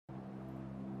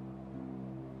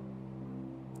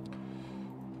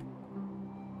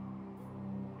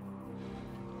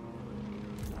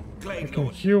I Glade can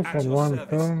Lord, heal at for your one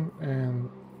service. turn and...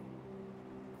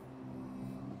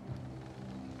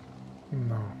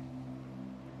 No.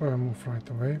 I'll move right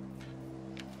away.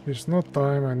 There's no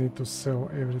time, I need to sell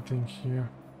everything here.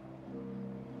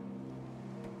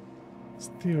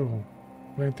 Still,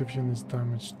 plenty of units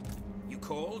damaged. You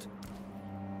called?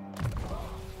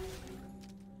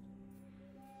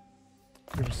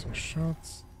 Piercing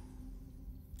shots.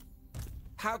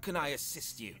 How can I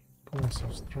assist you? Pulse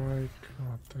of strike.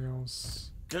 What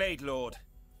else? Glade Lord.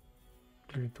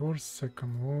 Great words,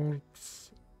 second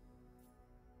words.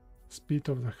 Speed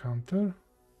of the hunter.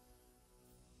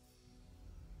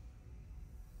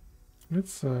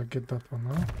 Let's get that one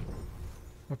now.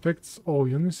 Affects all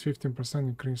units, 15%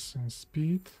 increase in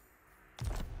speed.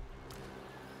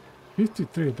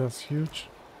 53, that's huge.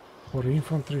 For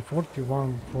infantry,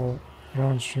 41 for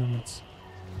range units.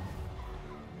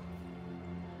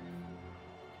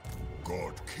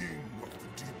 God King of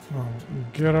the Deep. Now,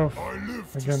 get off. I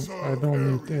live to Again, I serve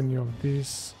don't need Orion. any of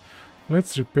these.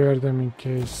 Let's repair them in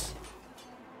case.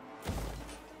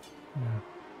 Yeah.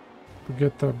 To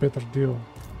get a better deal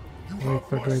You with have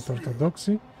the my Great spear.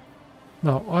 Orthodoxy.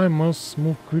 Now, I must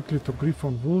move quickly to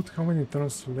Griffon Wood. How many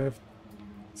turns left?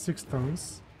 6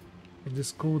 turns. For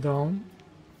this cooldown.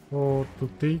 Or to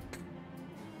take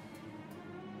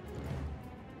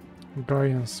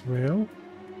Gaian's Well.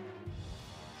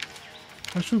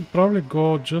 I should probably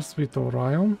go just with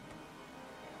Orion.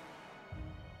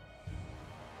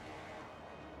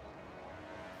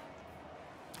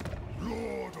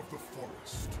 Lord of the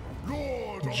forest.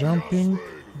 Lord of Jumping,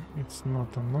 Yasrei. it's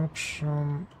not an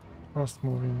option. Fast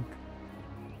moving.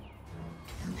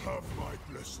 You have my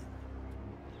blessing.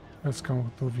 Let's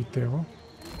come to Viteo.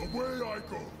 Away I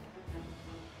go.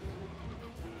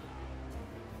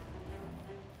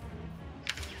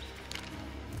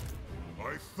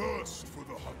 I thirst for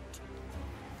the hunt.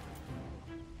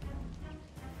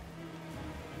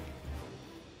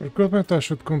 Recruitment, I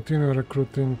should continue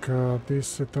recruiting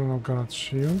these Eternal Guard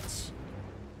shields.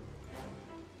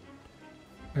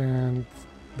 And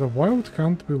the Wild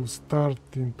Hunt will start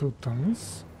in 2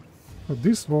 turns. So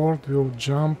this ward will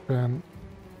jump and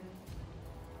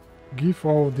give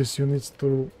all these units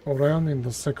to Orion in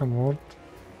the second ward.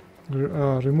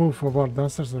 Remove our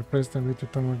dancers, replace them with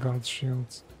Eternal Guard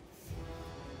shields.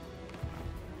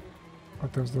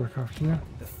 What else do I have here?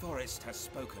 The forest has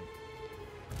spoken.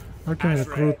 I can Azrael.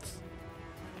 recruit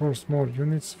 4 small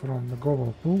units from the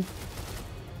global pool.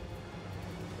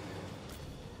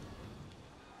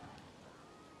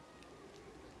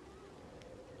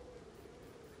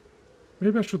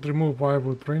 Maybe I should remove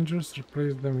Wirewood Rangers,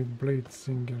 replace them with Blade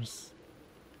Singers.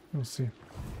 We'll see.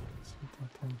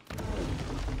 That one.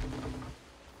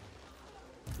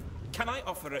 Can I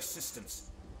offer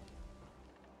assistance?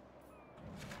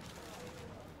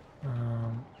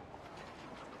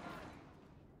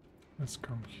 Let's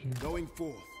come here. Going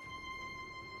forth.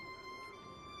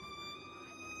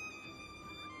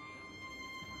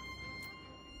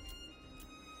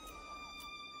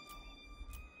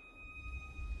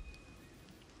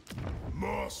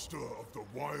 Master of the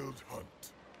Wild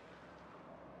Hunt.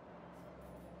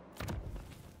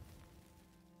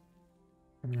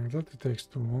 That it takes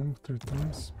too long, 3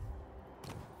 times.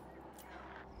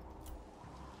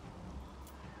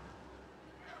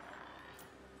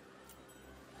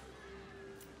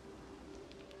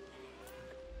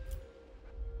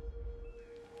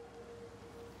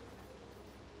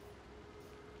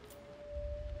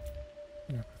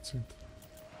 Yeah, that's it.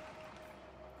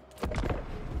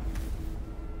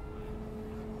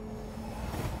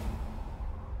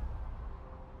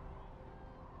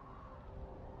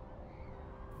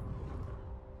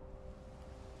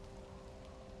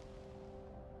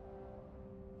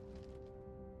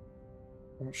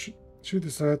 Well, she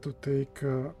decided to take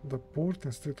the port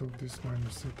instead of this minor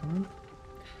settlement.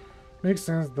 Makes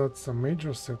sense, that's a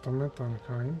major settlement,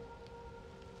 Arnheim.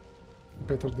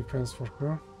 Better defense for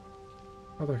her.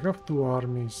 But I have 2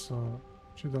 armies, so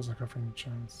she doesn't have any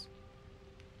chance.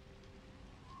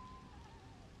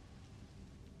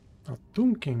 The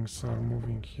Tomb Kings are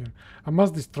moving here. I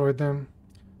must destroy them.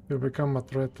 They'll become a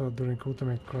threat during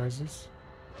ultimate crisis.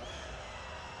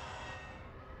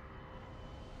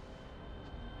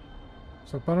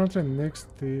 So apparently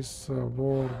next is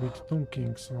war with Tomb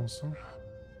Kings also.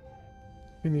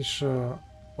 Finish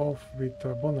off with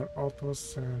Bonner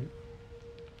Autos, and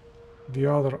the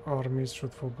other armies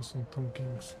should focus on Tomb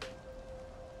Kings.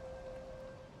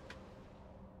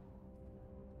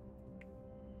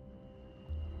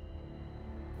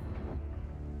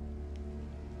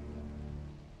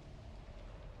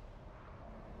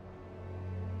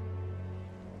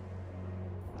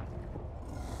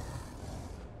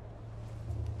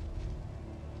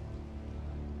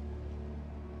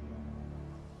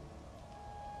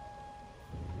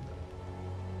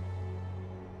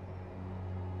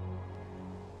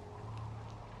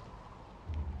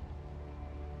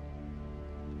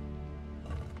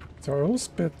 So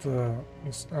Elspeth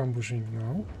is ambushing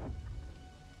now,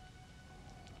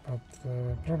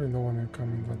 but probably no one will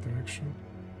come in that direction.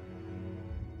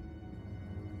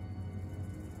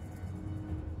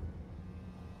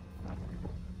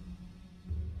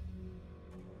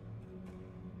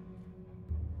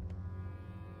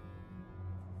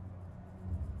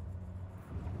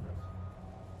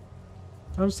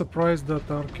 I'm surprised that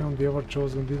Archeon, the Ever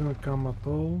Chosen, didn't come at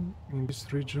all in these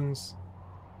regions.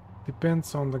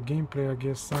 Depends on the gameplay, I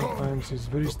guess. Sometimes he's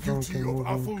very strong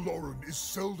and moving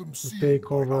to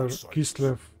take over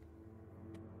Kislev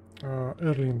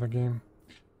early in the game.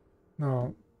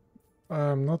 Now,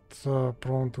 I'm not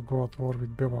prone to go at war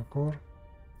with Bevacor.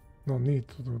 No need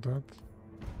to do that.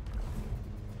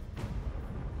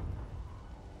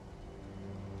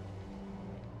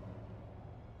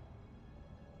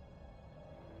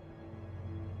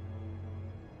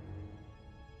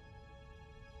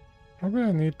 Probably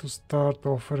I need to start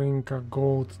offering a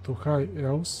gold to High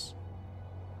Elves,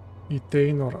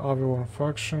 Etain or Aviorn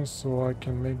factions, so I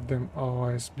can make them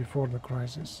allies before the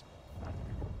crisis.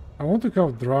 I want to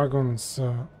have dragons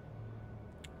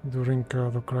during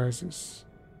the crisis.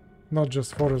 Not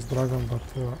just forest dragon, but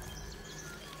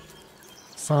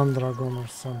sun dragon or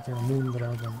something, moon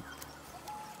dragon.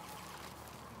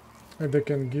 And they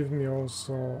can give me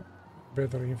also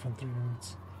better infantry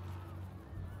units.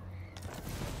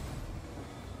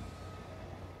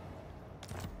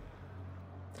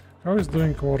 How is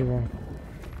doing Orion?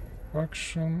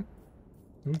 Faction.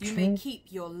 Neutral. You may keep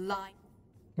your line.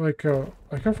 Like,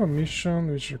 I have a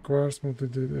mission which requires me to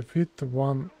defeat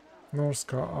one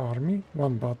Norska army,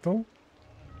 one battle.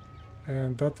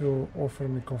 And that will offer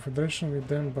me confederation with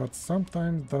them, but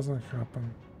sometimes doesn't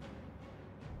happen.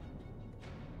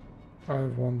 I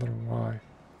wonder why.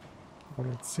 But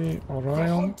let's see,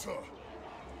 Orion.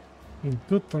 In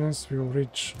 2 turns we will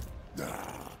reach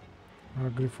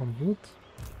Griffon Wood.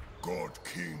 God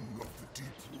King of the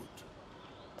Deepwood.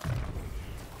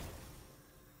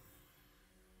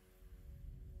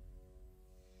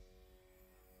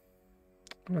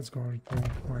 Let's go return,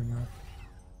 why not?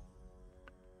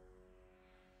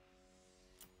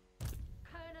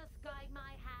 Cronus, guide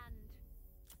my hand.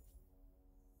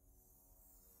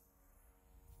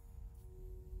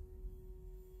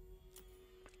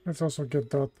 Let's also get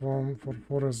that one for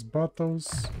forest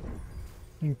battles.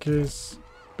 In case,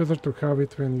 better to have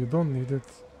it when you don't need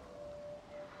it.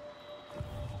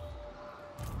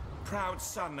 Proud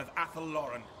son of Athel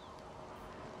Lauren.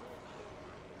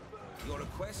 Your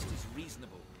request is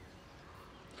reasonable.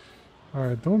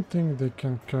 I don't think they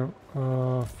can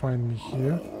find me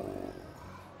here.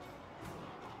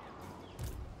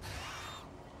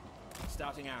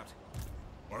 Starting out.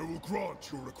 I will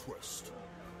grant your request.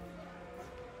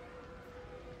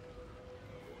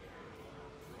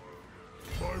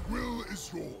 My will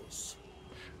is yours.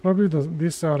 Probably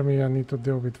this army I need to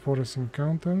deal with forest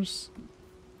encounters.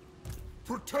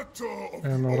 Protector of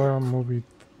And the Orion oak, move it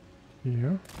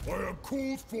here. I am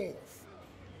called forth.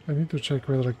 I need to check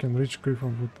whether I can reach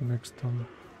Griffon Wood next turn.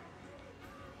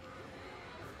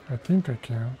 I think I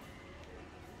can.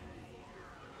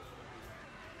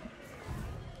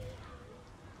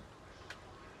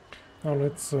 Now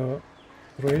let's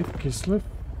raid Kislev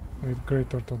with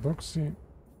Great Orthodoxy.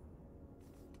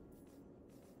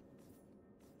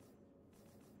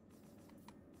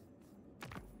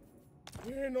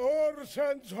 In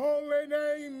Orson's holy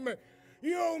name,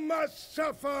 you must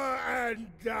suffer and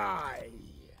die.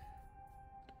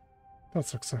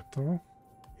 That's acceptable.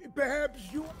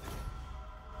 Perhaps you...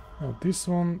 Now this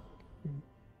one,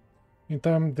 in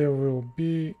time there will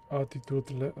be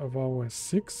attitude of OS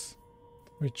 6,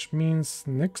 which means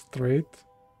next trade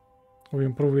we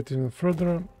improve it even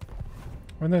further.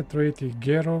 When I trade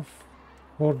Igerov,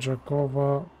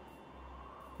 Borjakova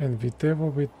and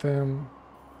Vitevo with them,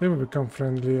 they will become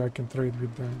friendly, I can trade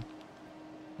with them.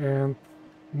 And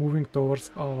moving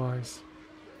towards allies.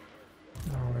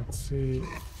 Now let's see,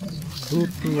 do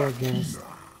 2 against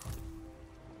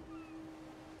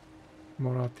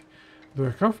Morati. Do I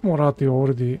have Morati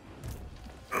already?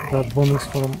 That bonus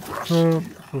from her.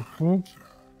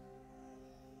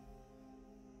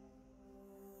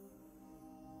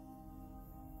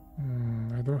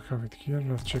 I don't have it here.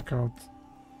 Let's check out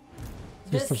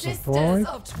The Sisters of Sisters Twilight.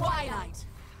 of Twilight.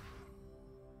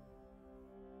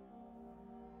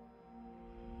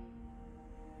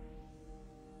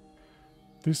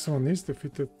 This one is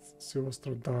defeated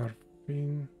Sylvester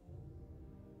Darwin.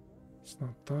 It's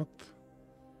not that.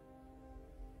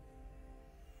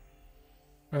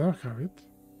 I don't have it.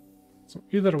 So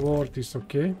either ward is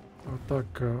okay.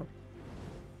 Attack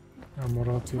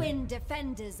Amorati. Twin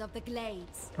defenders of the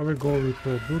glades. I will go with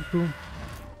Durtu.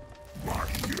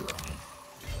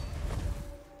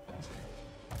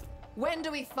 When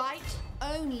do we fight?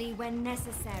 Only when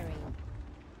necessary.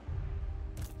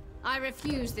 I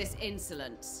refuse this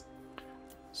insolence.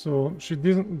 So she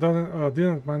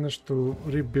didn't manage to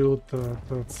rebuild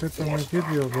the settlement. It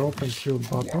will be open field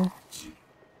battle.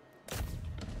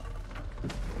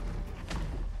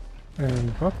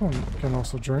 And that one can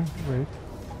also join. Wait.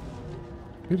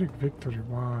 Pyrrhic victory,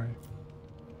 why?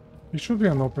 It should be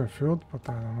an open field, but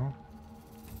I don't know.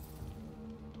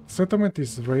 Settlement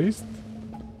is raised.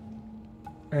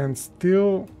 And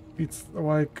still, it's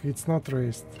like, it's not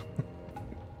raised.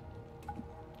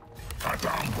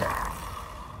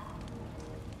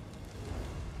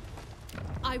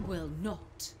 I will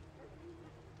not.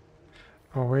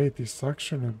 Oh wait, it's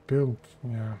actually built,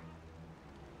 yeah.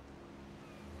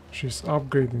 She's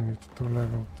upgrading it to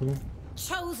level 2.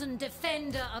 Chosen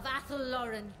defender of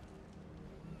Athelloren.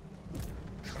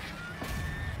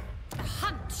 The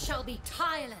hunt shall be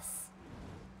tireless.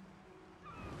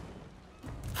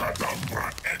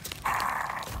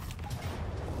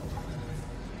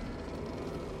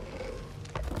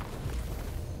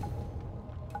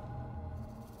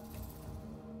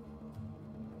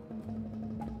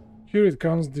 Here it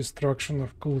comes, destruction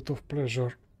of Cult of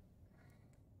Pleasure.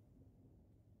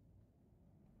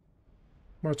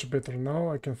 Much better now,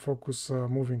 I can focus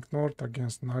moving north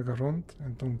against Nagarond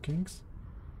and Tomb Kings.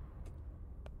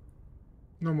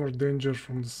 No more danger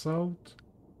from the south.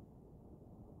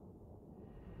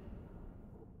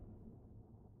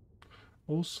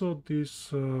 Also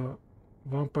this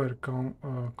vampire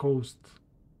coast.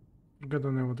 Forget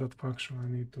the name of that faction, I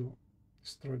need to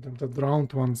destroy them. The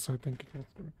drowned ones, I think it was,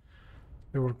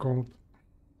 they were called.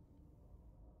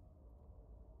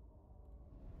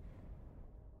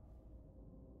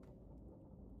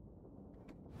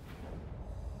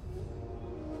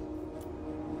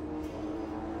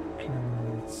 Okay,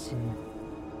 let's see.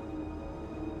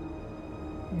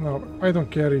 Now, I don't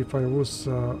care if I lose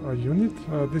a unit,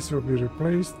 this will be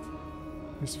replaced.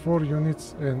 It's 4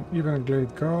 units and even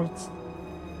Glade Guards.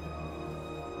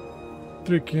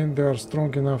 3 kin, they are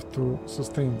strong enough to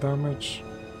sustain damage.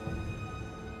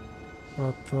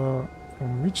 But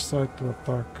from which side to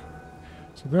attack?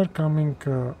 So they're coming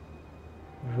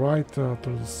right to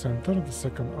the center, the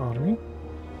second army.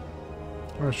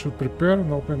 I should prepare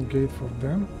an open gate for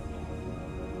them.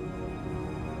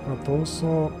 But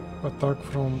also attack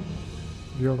from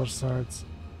the other sides.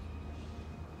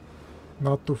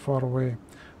 Not too far away.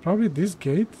 Probably this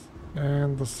gate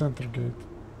and the center gate.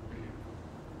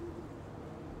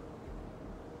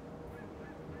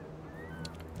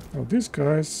 Now these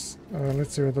guys,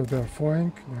 let's see whether they are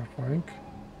flying. They are flying.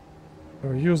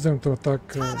 Use them to attack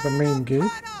the main gate.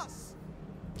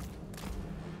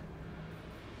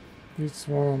 This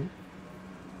one.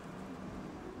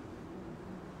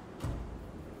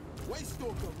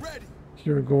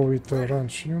 Here we go with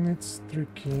ranch units. 3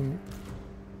 kin.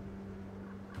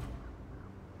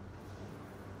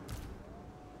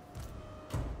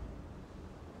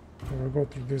 We'll go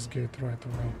through this gate right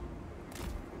away.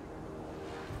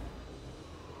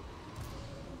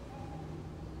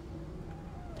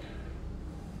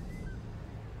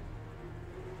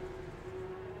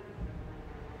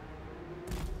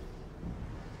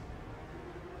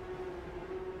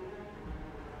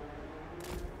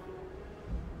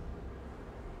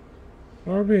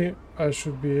 Probably I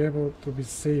should be able to be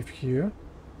safe here.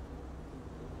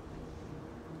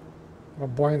 A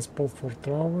blind spot for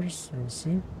towers, we'll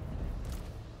see.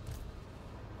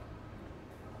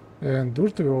 And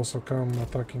Durtu will also come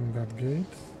attacking that gate.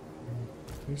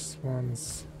 These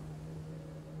ones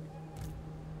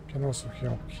can also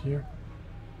help here.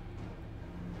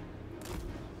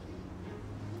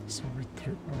 So we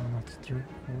 3, oh not 3,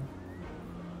 4.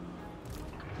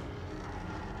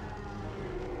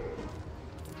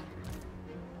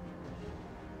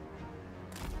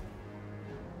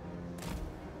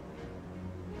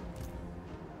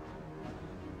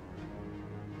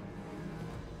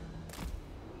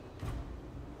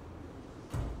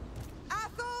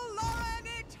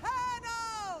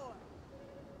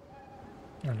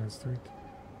 Yeah, let's do it.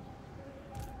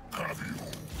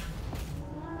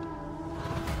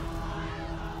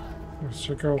 Let's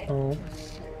check out now.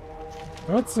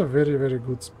 That's a very, very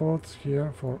good spot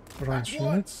here for ranch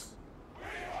units.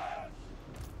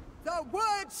 The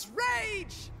woods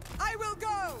rage! I will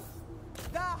go!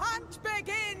 The hunt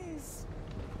begins!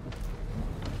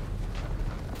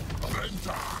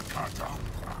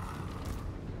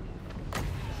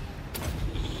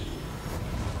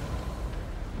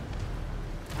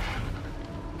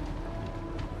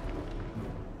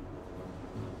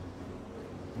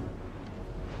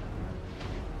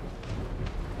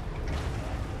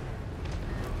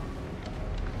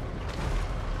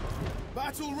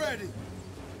 Battle ready.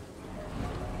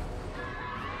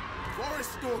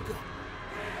 Forest Stalker.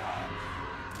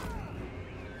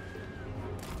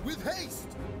 With haste.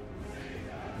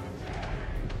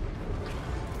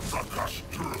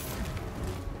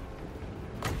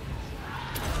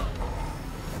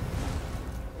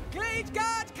 Glade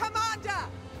Guard Commander!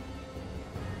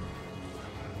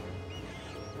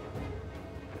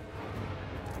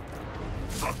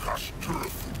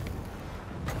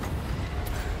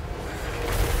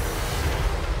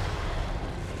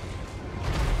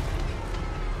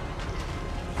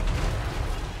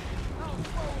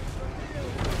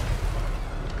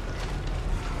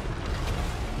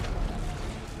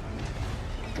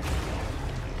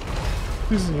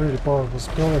 This is a really powerful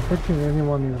spell, affecting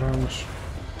anyone in range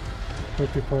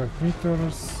 35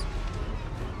 meters.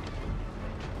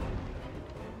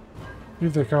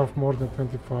 If they have more than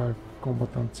 25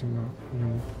 combatants in a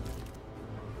unit.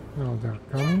 Now they're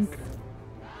coming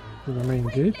to the main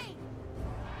gate.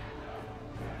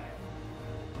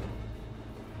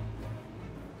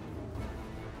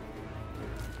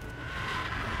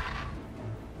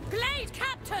 Glade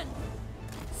Captain!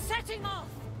 Setting off!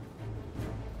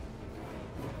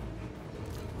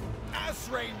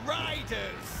 Asray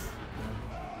Riders!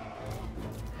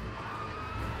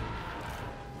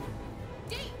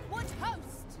 Deepwood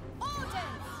Host! Orders!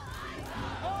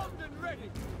 Armed and ready.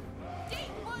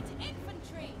 Deepwood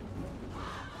Infantry!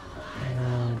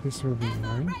 This will be Ever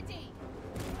mine. ready!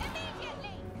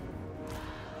 Immediately!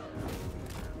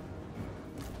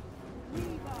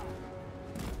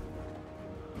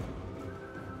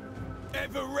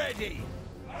 Ever ready!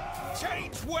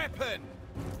 Change weapon!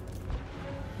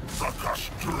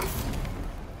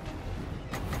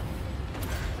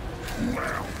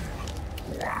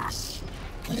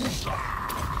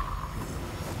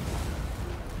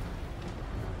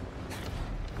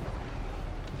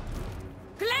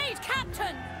 Glade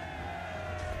Captain!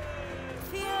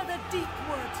 Fear the deep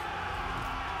wood!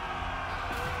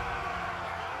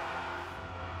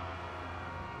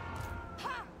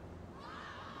 Ha!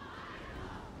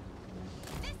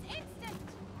 This instant!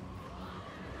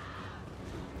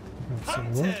 That's a lot.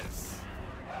 Hunters!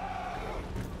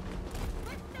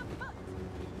 With the foot!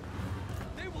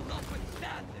 They will not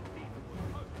withstand the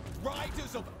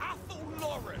Riders of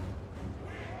Athelloren!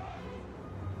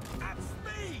 At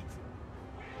speed!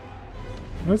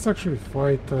 Let's actually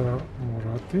fight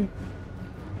Morati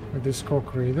with these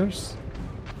Cock Raiders.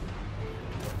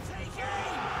 Take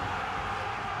aim!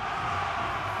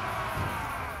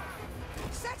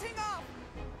 Setting off!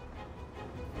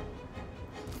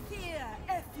 Fear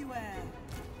everywhere!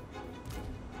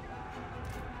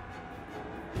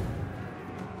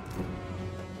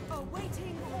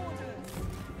 Awaiting orders!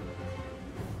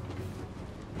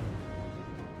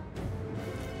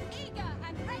 Eager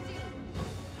and ready!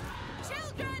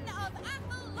 Children of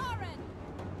Athelloren!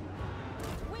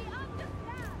 We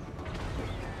understand!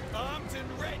 Armed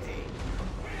and ready!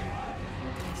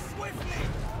 Swiftly!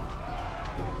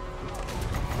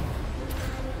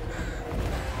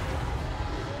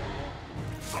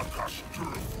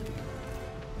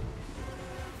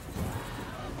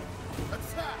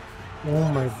 Attack. Oh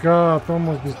my god,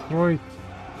 almost destroyed.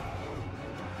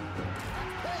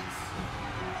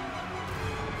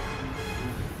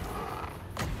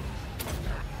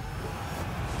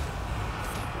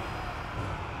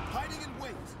 Hiding in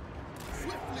wait.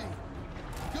 Swiftly.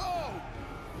 Go.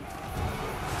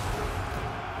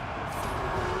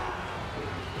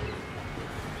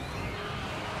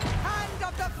 Hand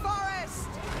of the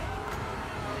forest!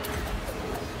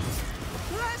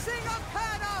 Blessing of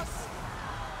Panos!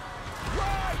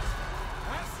 Right!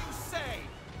 As you say!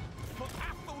 For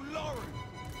Athelloren!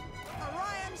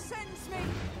 Orion sends me!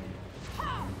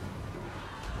 Ha!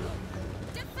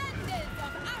 Defenders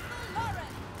of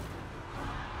Athelloren!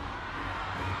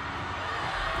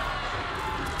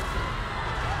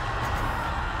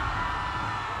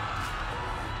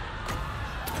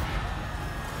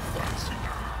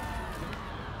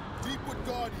 Deepwood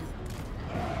Guardian.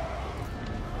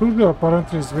 Fulga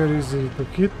apparently is very easy to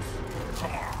hit.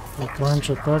 With range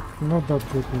attack, not that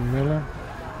good in melee.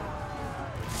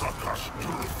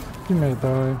 He may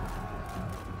die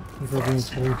if I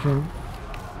didn't kill him.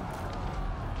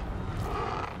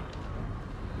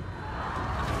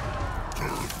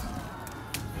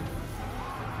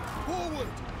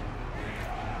 Forward.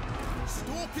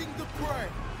 Stalking the prey.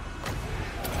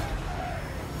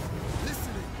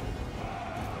 Listening.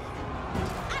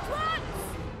 At once!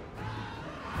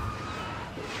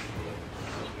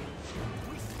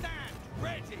 We stand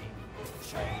ready!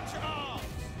 Change arms!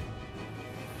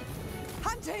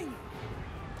 Hunting!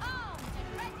 Armed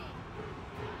and ready!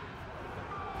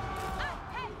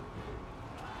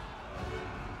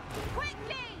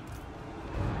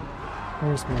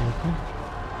 Where's my weapon?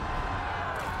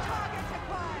 Target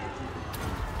acquired.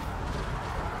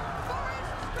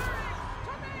 Forest spirit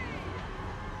to me.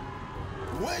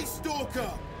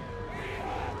 Waystalker!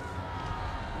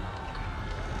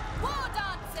 War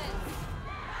dances!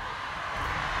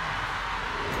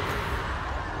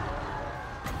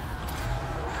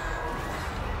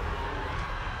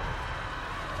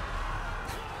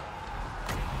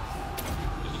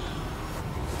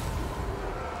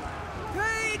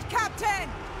 Great Captain!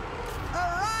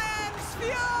 Orion's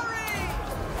Fury!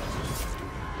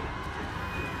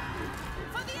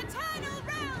 For the eternal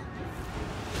realm!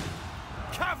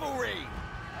 Cavalry!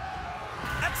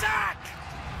 Attack!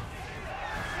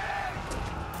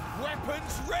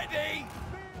 Weapons ready!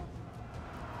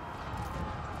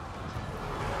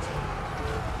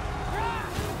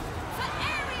 For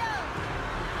Ariel!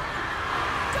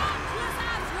 Dauntless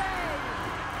Azrael!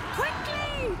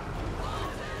 Quickly!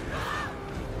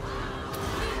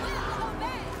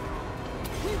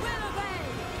 We will obey!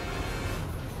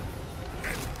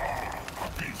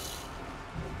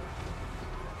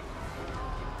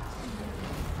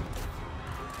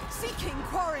 Seeking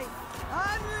quarry!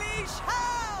 Unleash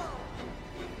hell!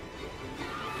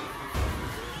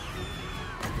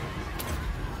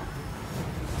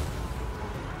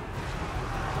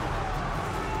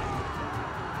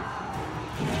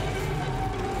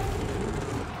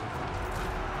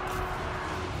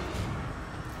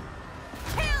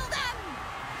 Kill them!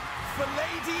 For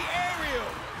Lady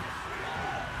Ariel!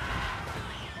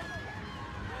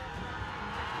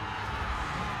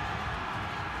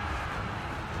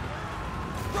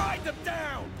 Ride them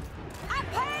down! At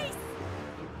pace!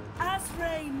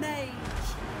 Azrael Mage!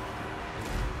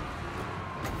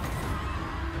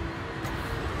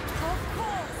 Of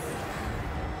course!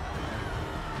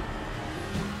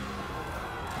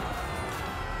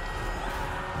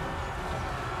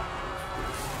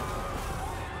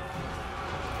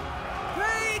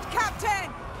 Great Captain!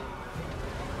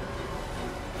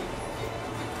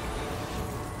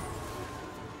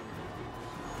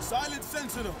 Silent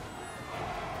Sentinel!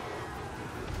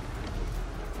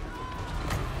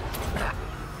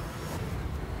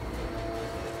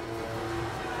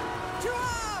 To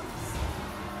arms!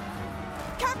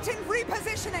 Captain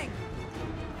repositioning!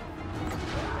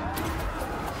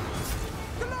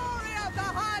 Glory of the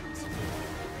hunt!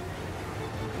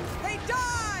 They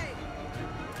die!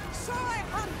 So I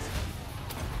hunt!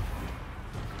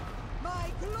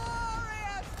 My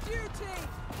glorious duty!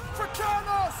 For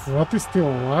Carlos! What is still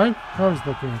alive? How is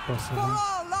that even For possible?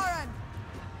 all, Lauren!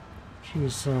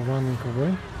 She's running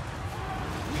away.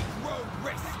 We grow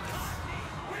restless!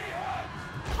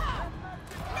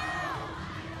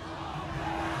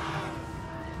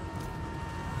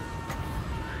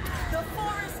 The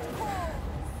forest calls!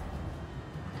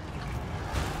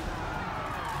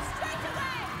 Straight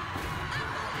away!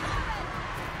 Athel-Lauren!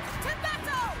 To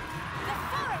battle! The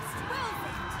forest wills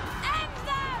it! End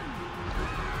them!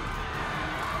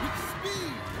 With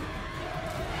speed!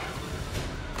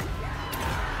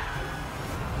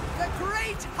 The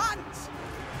great hunt!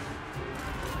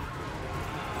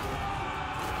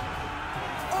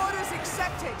 Orders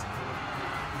accepted!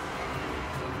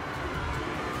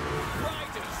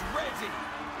 Riders ready!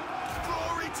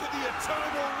 Glory to the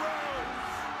eternal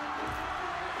realms!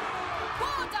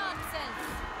 War dancers!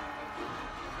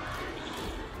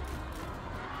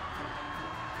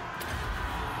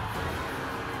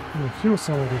 Can you heal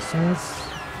some of the scenes?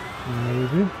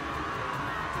 Maybe.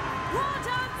 War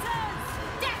dancers!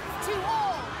 Death to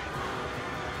all!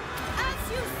 As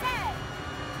you said!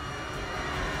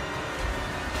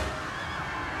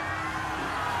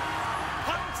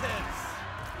 Hunters!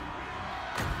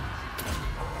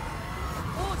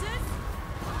 Orders!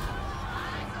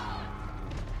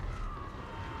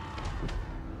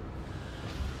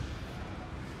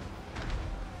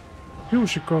 Here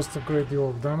she caused a great deal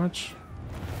of damage.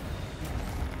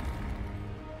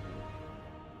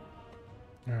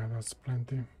 Yeah, that's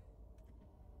plenty.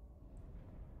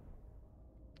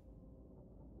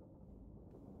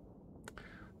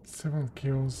 Seven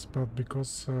kills, but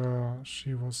because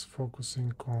she was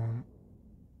focusing on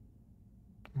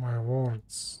my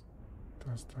wards,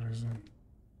 that's the reason.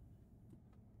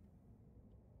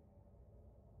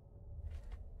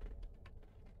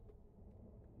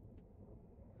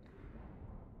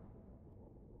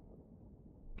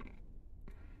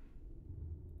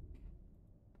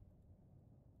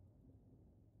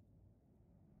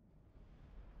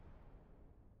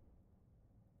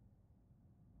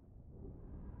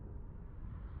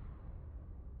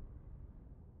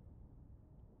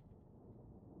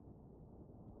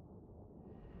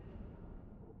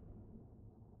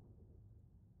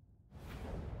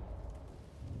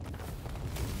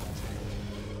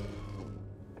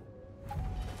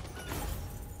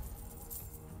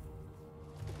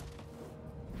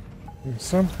 And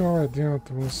somehow I didn't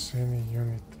lose any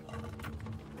unit.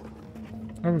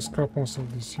 I will scrap most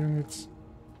of these units.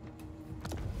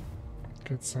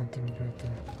 Get something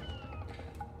better.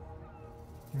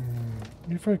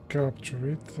 If I capture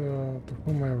it, to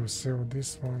whom I will sell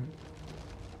this one?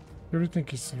 Everything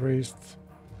is raised,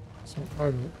 so I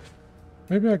will.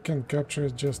 Maybe I can capture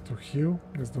it just to heal.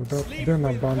 Let's do that. Then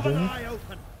abandon it.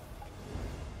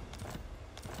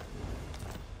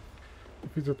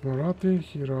 Defeated Marathi,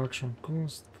 hero action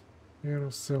cost, hero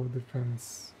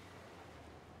self-defense.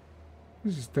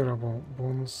 This is terrible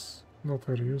bonus, not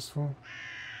very useful.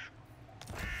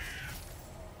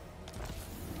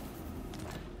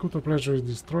 Kuta Pleasure is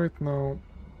destroyed now.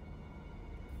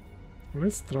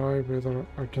 Let's try whether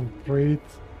I can trade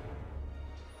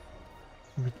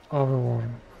with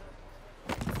Avalon.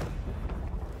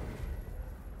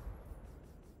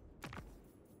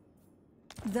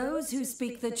 Those who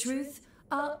speak the truth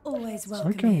are always So I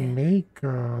welcome can here. make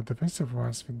defensive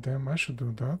ones with them. I should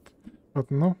do that, but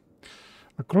no.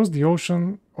 Across the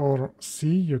ocean or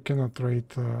sea, you cannot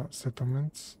trade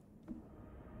settlements.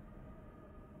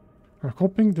 I'm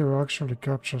hoping they will actually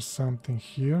capture something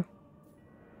here,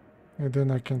 and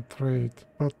then I can trade.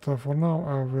 But for now,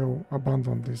 I will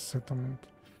abandon this settlement.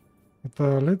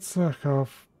 But let's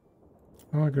have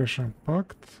no aggression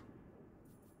pact,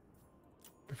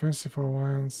 defensive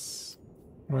alliance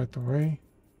right away.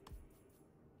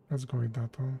 Let's go with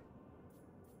that one.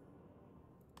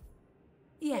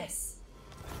 Yes.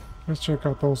 Let's check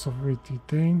out also with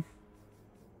Etain.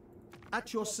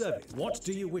 At your service. What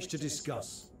do you wish to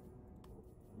discuss?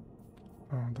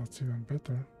 Oh, that's even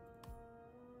better.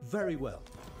 Very well.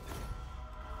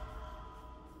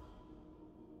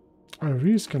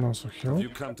 Iris can also help, You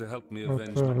come to help me but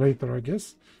avenge my... later, I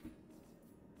guess.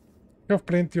 We have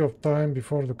plenty of time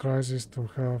before the crisis to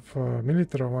have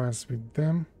military alliance with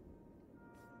them,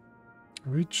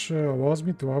 which allows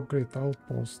me to upgrade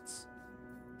outposts.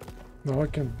 Now I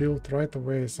can build right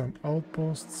away some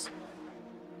outposts.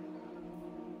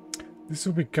 This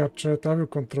will be captured. I will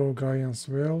control Gaia as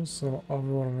well, so I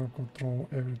will control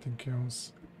everything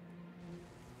else.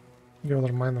 The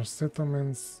other minor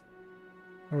settlements.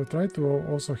 I will try to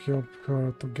also help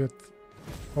her to get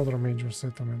other major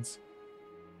settlements.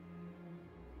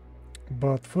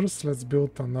 But first let's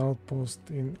build an outpost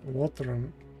in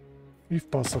Waterland, if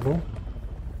possible.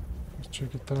 Let's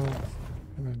check it out.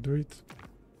 Can I do it?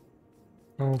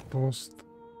 Outpost.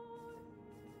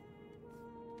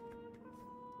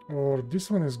 Or this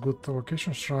one is good.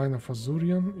 Location Shrine of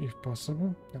Azurian, if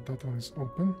possible. And that one is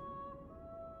open.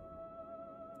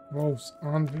 Wolves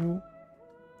Anvil.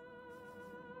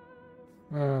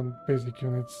 And basic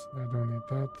units, I don't need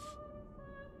that.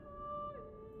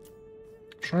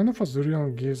 Shrine of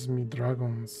Azurian gives me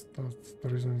dragons. That's the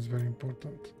reason it's very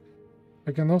important.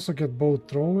 I can also get bow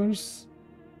throwers.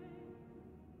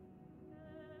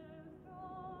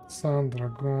 Sun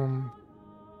Dragon.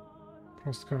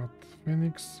 Crosscut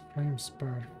Phoenix. Flame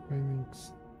Spire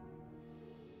Phoenix.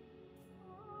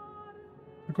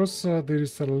 Because there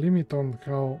is a limit on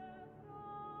how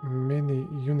many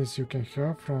units you can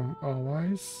have from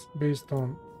allies based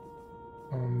on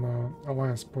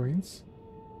alliance points.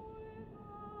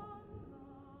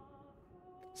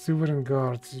 Silveren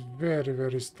Guards is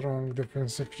very strong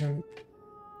defensive unit.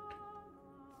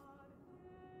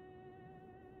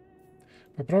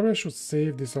 But probably I should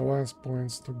save these alliance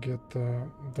points to get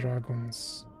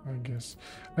dragons, I guess.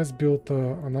 Let's build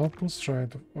an outpost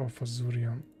shrine of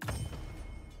Azurian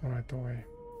right away.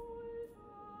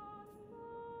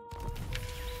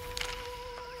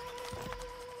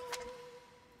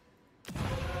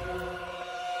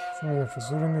 Shrine of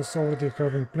Azurian is already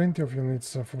having plenty of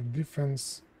units for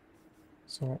defense,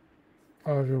 so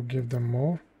I will give them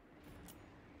more.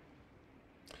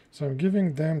 So I'm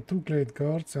giving them 2 Great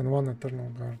Guards and 1 Eternal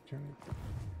Guard unit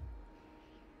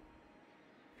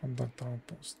from that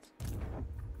outpost.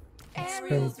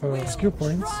 Spend skill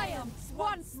points. Triumphs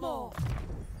once more.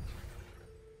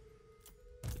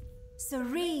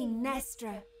 Serene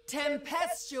Nestra.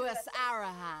 Tempestuous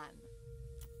Arahan.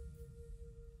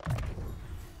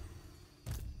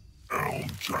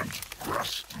 Elgent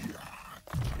Prestia.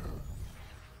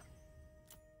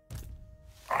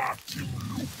 Atim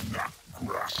Lupnak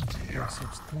Prestia.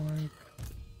 Strike.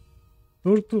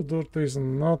 Durtu is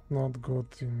not good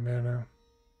in melee.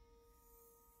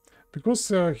 Because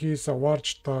he is a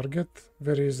large target,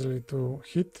 very easily to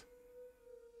hit.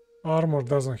 Armor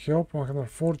doesn't help,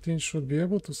 114 should be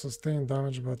able to sustain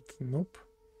damage, but nope.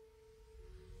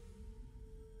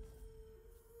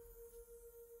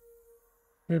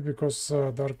 Maybe because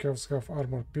Dark Elves have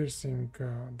armor piercing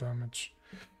damage.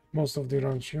 most of the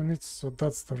range units, so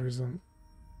that's the reason.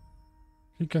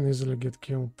 He can easily get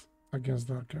killed against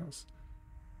Dark Elves.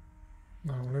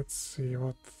 Now let's see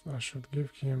what I should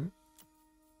give him.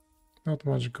 Not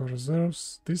magical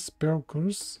reserves. This spell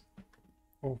curse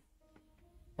of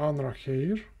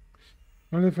Arnheim.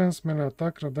 No defense, melee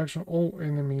attack, reduction, all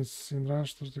enemies in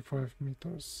range 35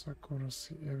 meters,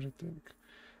 accuracy, everything.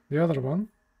 The other one,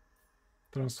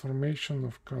 transformation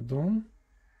of Kadon,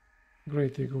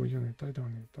 Great Eagle unit, I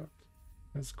don't need that.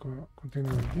 Let's go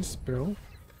continue with this spell.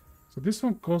 So this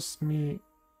one costs me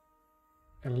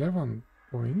 11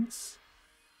 points,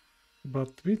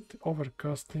 but with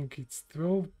overcasting it's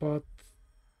 12, but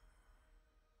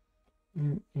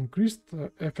increased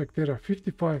effect area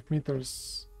 55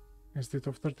 meters instead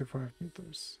of 35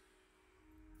 meters.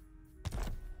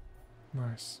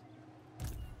 Nice.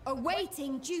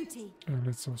 Awaiting duty. And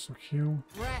let's also heal.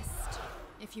 Rest,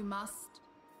 if you must.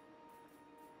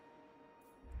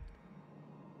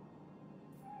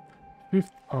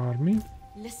 Fifth Army.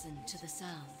 Listen to the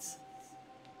sounds.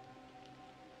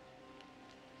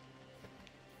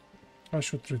 I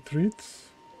should retreat.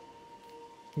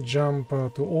 Jump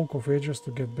to Oak of Ages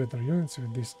to get better units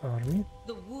with this army.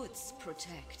 The woods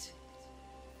protect.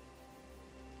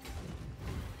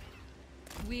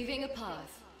 Weaving a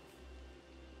path.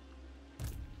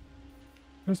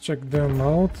 Let's check them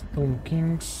out. Tomb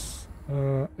Kings,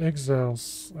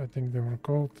 Exiles, I think they were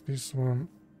called. This one,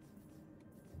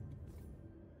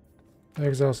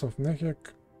 Exiles of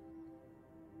Nehek.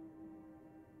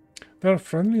 They are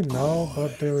friendly now,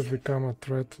 but they will become a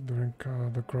threat during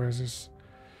the crisis.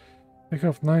 They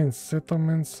have 9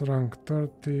 settlements, rank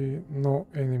 30, no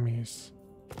enemies.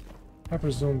 I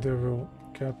presume they will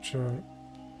capture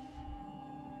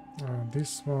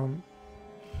this one.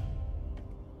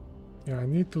 Yeah, I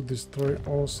need to destroy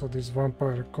also this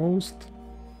vampire coast.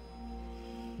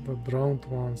 The drowned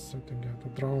ones, I think, yeah, the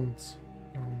drowned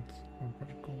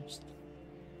vampire coast.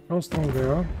 How strong they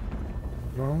are?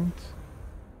 Drowned.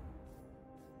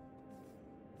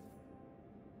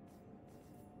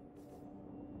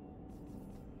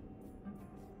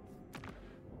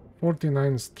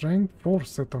 "49 strength, 4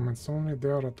 settlements only. They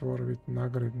are at war with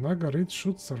Nagarid. Nagarid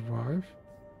should survive.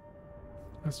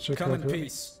 Let's check Come out in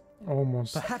peace.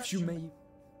 almost Perhaps you may.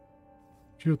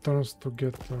 few turns to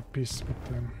get peace with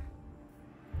them.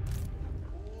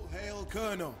 All hail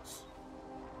colonels.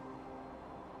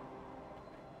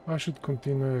 I should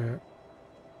continue.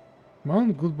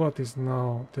 Mount Goodbat is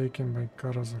now taken by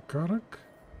Karazakarak.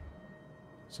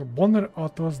 So Bonner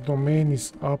Atlas domain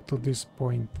is up to this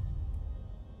point.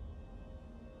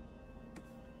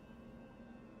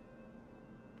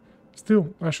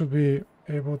 Still, I should be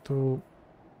able to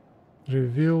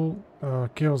reveal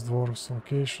Chaos Dwarf's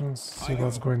locations, see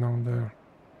what's going on there.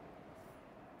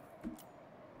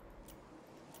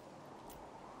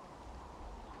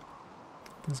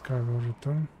 This guy will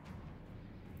return.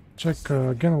 Check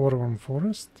again Warworm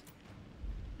Forest.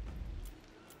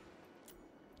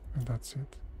 And that's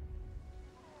it.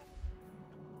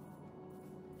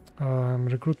 I'm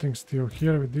recruiting still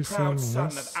here with this Proud army, son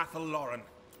yes. of Athelloren.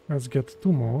 Let's get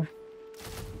 2 more.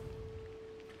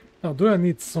 Now, do I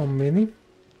need so many?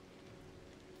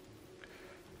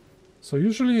 So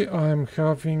usually I'm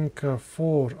having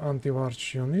 4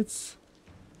 anti-large units,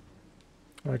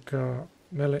 like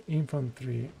melee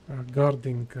infantry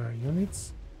guarding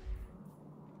units.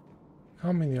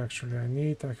 How many actually I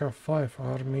need? I have 5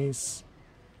 armies,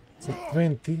 so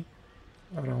 20,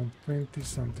 around 20,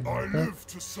 something I like that. live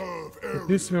to serve But Arion.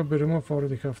 this will be removed. I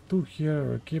already have 2 here, I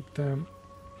will keep them.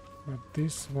 But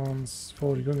these ones,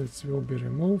 4 units will be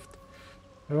removed.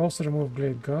 I also remove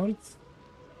Great Guards.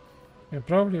 And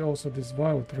probably also these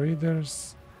Wild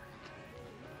Raiders.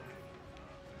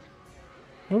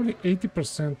 Probably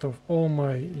 80% of all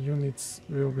my units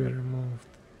will be removed.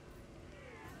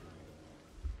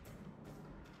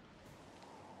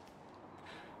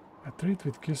 I trade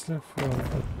with Kislev,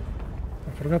 but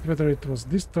I forgot whether it was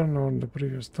this turn or the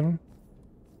previous turn.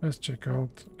 Let's check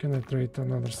out. Can I trade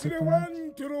another settlement?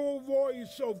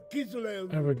 voice of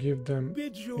Kislev I will give them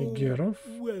bids you Igerov.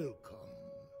 welcome.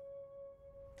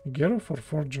 Igerov or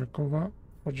Forjakova?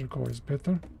 Forjakova is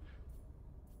better.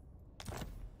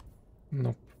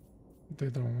 Nope. They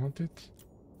don't want it.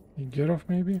 Igerov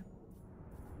maybe?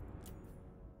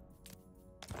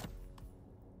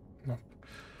 Nope.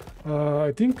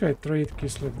 I think I trade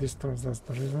Kislev this time, that's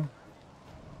the reason.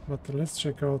 But let's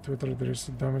check out whether there is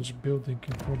a damaged building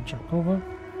in Forjakova.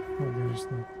 No, there is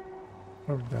not.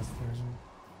 Probably that's the reason.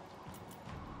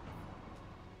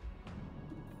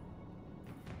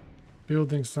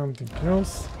 Building something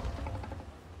else.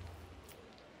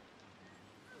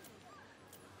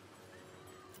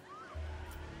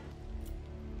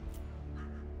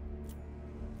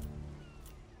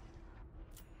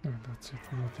 That's it,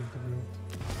 not take the build.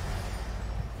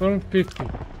 Turn 50.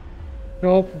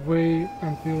 Help wait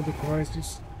until the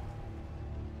crisis.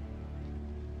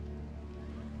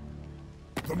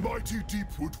 The mighty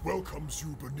Deepwood welcomes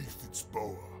you beneath its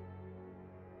bower.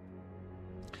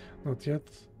 Not yet.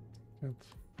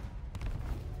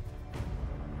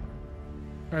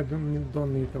 I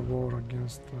don't need a war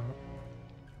against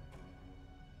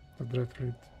the Dread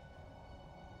Fleet.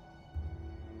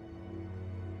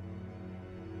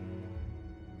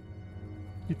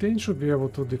 It should be able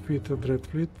to defeat the Dread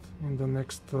Fleet in the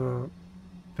next 10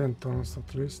 turns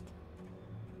at least.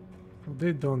 So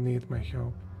they don't need my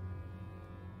help.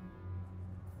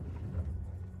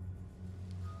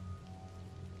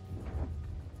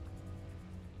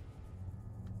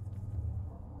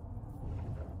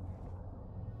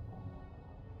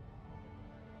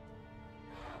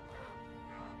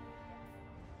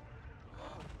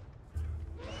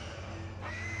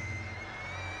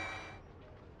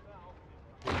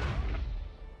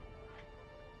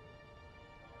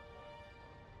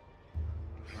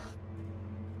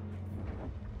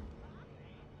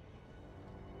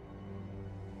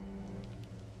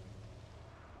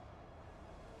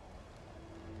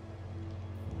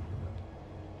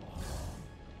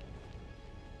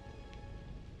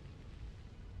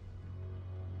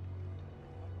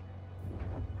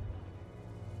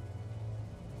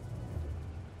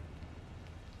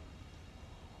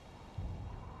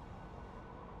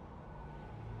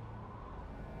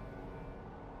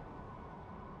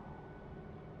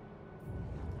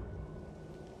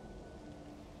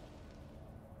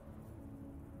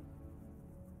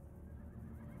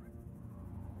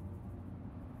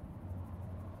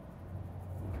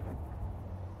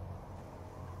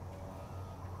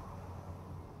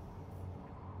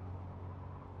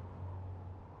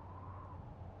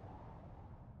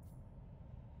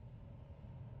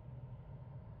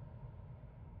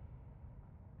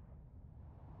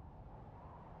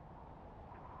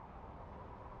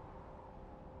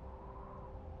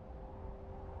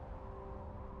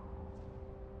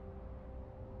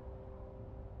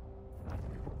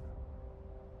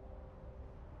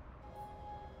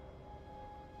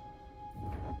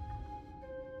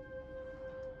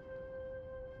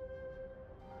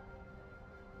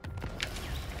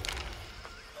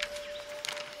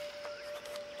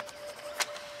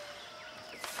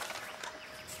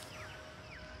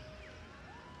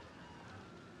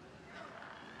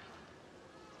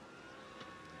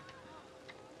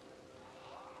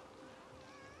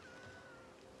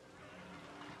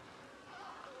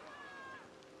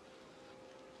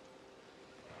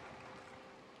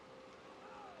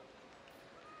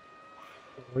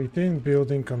 Retain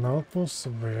building an outpost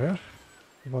where?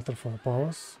 Waterfall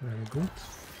Palace, very good.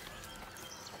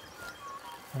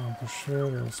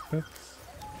 Ambusher, Elspeth.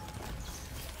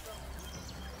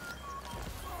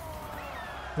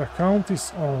 The count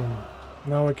is on.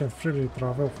 Now I can freely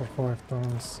travel for 5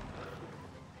 turns.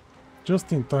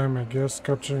 Just in time, I guess,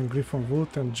 capturing Griffon Wood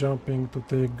and jumping to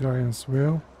take Giant's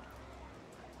Well.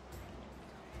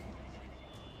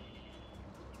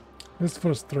 Let's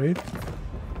first trade.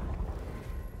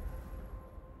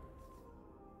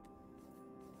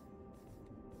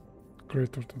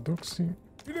 Great Orthodoxy.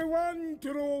 The one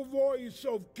true voice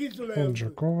of Kislev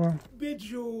Poljakova.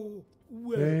 bids you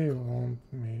They welcome. want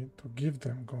me to give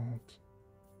them gold.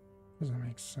 Doesn't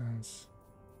make sense.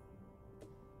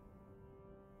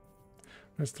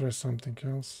 Let's try something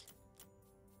else.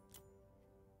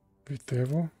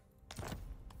 Vitevo.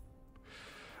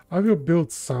 I will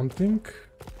build something.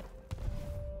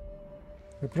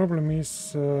 The problem is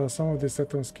some of these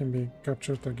settlements can be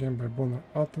captured again by Bonner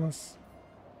Atlas.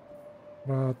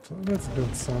 But let's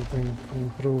build something to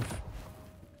improve,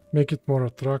 make it more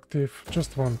attractive.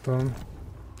 Just 1 turn.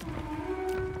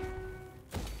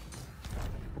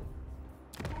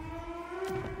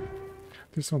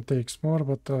 This one takes more,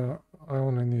 but I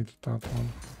only need that one.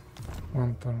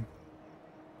 1 turn.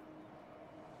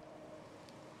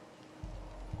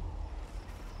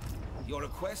 Your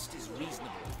request is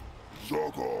reasonable.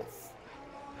 Zogov!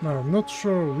 Now, I'm not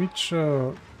sure which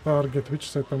target, which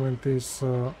settlement is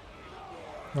a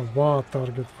WA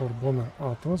target for Bonner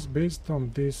Atlas. Based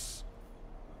on this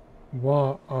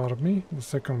WA army, the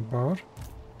second bar,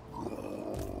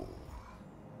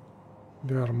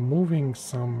 they are moving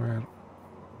somewhere.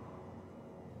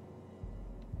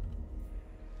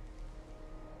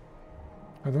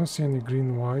 I don't see any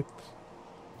green-white.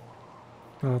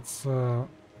 That's for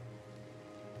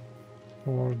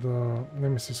the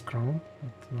Nemesis Crown.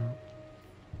 But,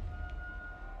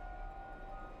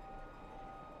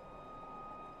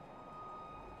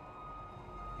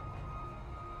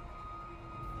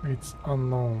 it's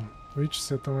unknown. Which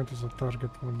settlement is a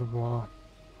target for the war?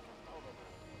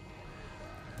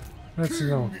 Let's see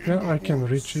now. Yeah, I can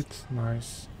reach it.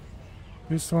 Nice.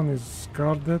 This one is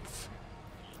guarded.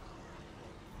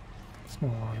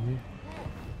 Small army.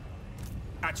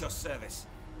 At your service.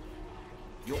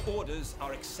 Your orders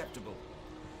are acceptable.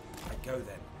 I go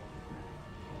then.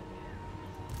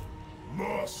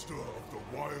 Master of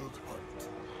the Wild Hunt.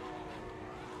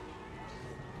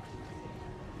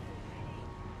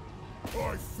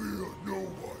 I fear no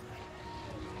one.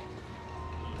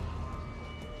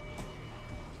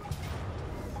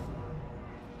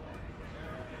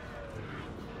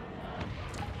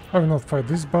 I will not fight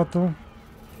this battle.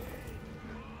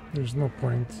 There's no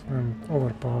point. I'm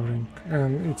overpowering.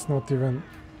 And it's not even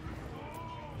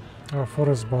a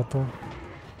forest battle.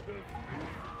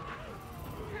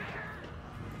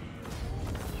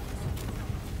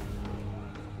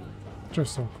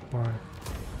 Just occupy.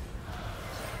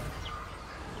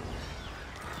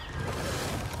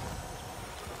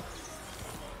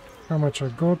 How much I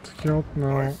got? Health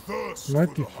now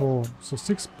 94. So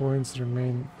 6 points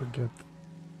remain to get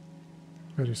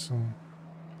very soon.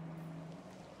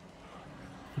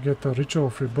 To get a Ritual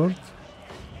of Rebirth.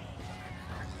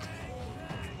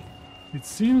 It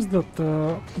seems that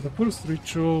the first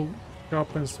ritual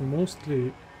happens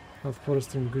mostly at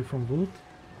Forest in Griffin Wood.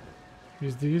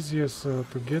 Is the easiest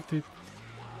to get it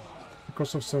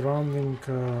because of surrounding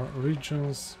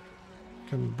regions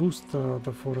can boost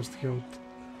the forest health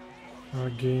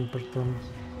gain per turn.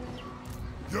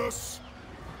 Yes.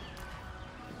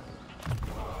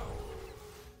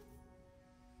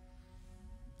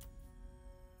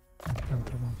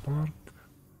 Canterman Park.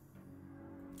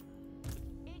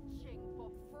 Itching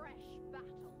for fresh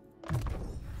battle.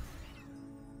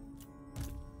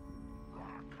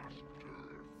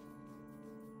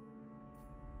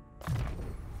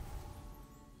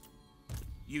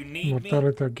 You need me?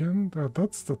 Immortality again.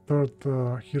 That's the third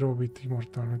hero with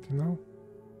immortality now.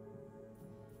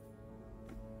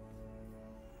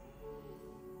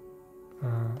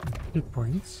 Hit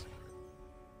points.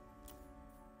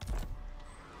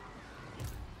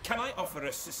 Can I offer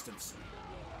assistance?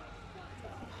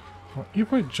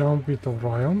 If I jump with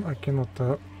Orion, I cannot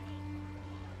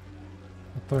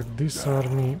attack this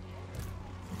army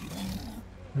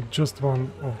with just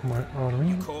one of my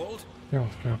army. Called?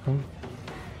 Cannot happen.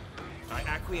 I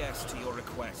acquiesce to your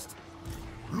request.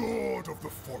 Lord of the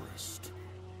Forest.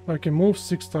 I can move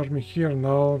 6th army here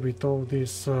now with all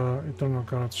these Eternal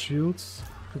Guard shields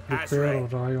to prepare Azrael.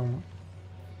 Orion.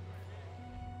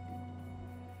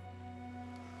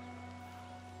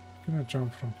 Can I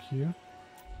jump from here?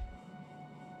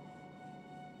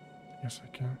 Yes, I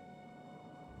can.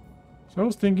 So I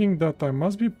was thinking that I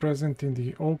must be present in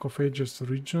the Oak of Ages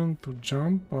region to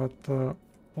jump, but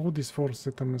all these 4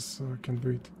 settlements can do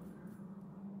it.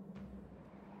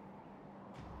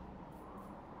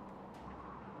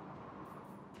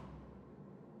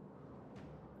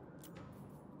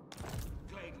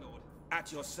 Glade Lord,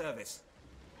 at your service.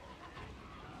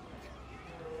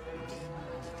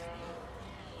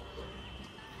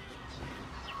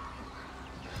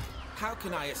 How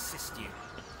can I assist you?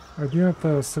 I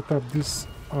didn't set up this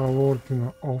award in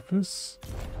an office.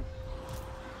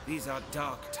 These are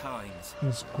dark times.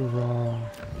 Let's go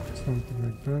something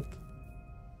like that.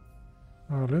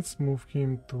 Let's move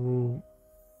him to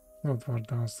not far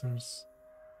downstairs.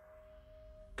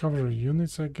 Cavalry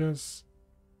units, I guess.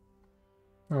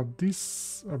 Now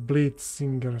this blade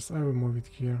singers, I will move it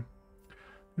here.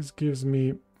 This gives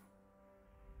me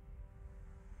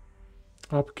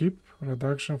upkeep,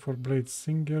 reduction for blade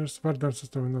singers. War dancers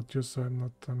I will not use, so I'm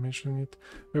not mentioning it.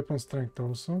 Weapon strength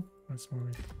also. Let's move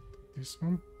it to this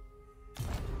one.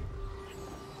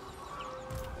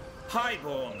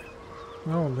 Highborn.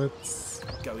 Now let's.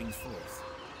 Going forth.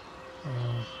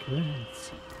 Okay.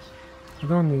 I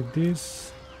don't need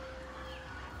this.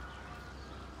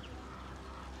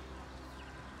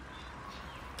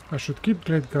 I should keep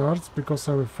Great Guards because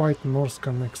I will fight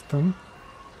Norsca next turn.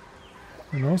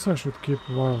 And also I should keep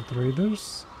Wild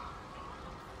Raiders.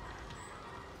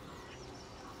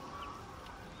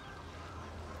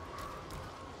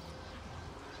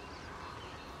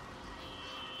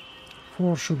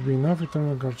 Four should be enough.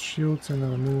 Eternal Guard shields and I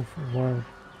remove Wild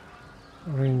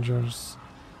Rangers.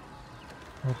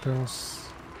 What else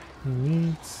he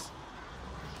needs?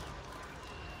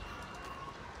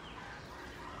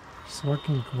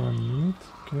 Swacking 1 unit,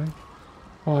 okay.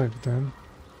 5 then.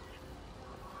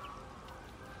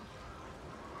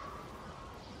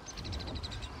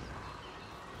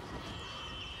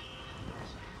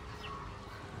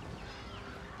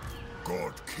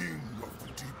 God King of the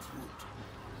Deep Wood.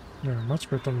 Yeah, much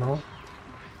better now.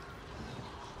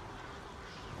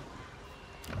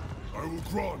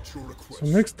 grant your request. So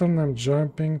next turn I'm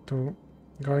jumping to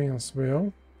Gaian's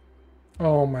Well.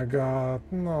 Oh my god,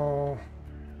 no.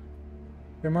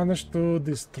 They managed to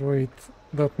destroy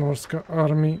that Norse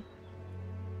army.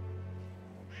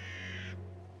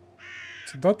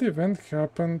 So that event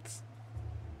happened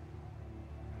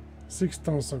 6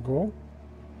 turns ago.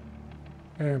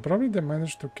 And probably they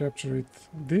managed to capture it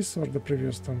this or the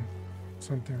previous turn.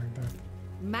 Something like that.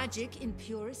 Magic in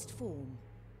purest form.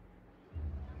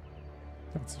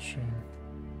 That's a shame.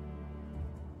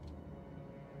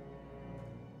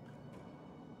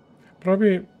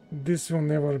 Probably this will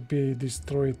never be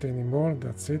destroyed anymore,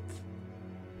 that's it.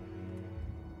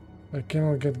 I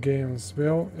cannot get Gaian's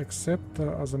Well except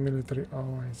as a military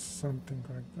ally, something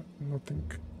like that. Nothing.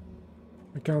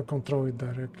 I cannot control it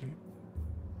directly.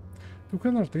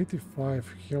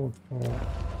 285 health for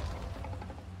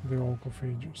the Oak of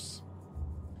Ages.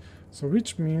 So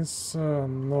which means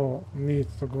no need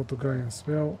to go to Gaian's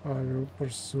Well. I will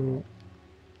pursue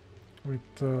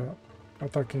with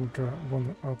attacking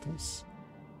Wonder Atlas.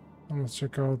 Let's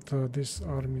check out these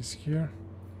armies here.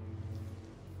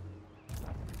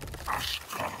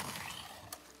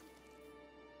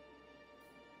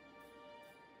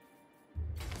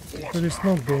 There is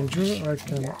no danger, I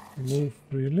can move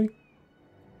freely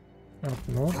up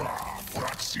north.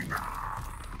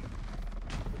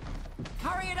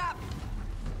 Hurry it up!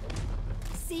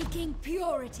 Seeking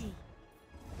purity.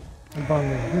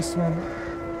 Abandon this one.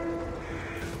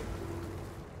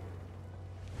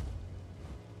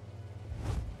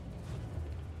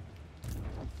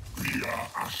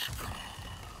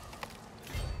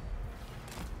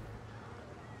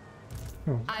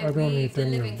 No, I don't need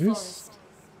any of this.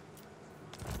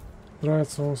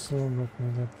 Dryads also not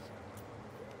needed.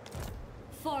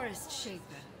 Forest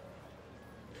Shaper.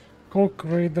 Cock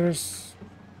Raiders,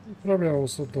 probably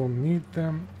also don't need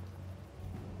them.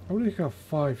 I only have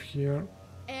 5 here.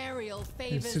 Ariel In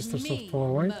favors Sisters me of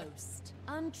Twilight. most.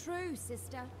 Untrue,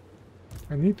 sister.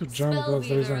 I need to jump, that's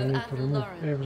the reason I need to remove Lauren. everything.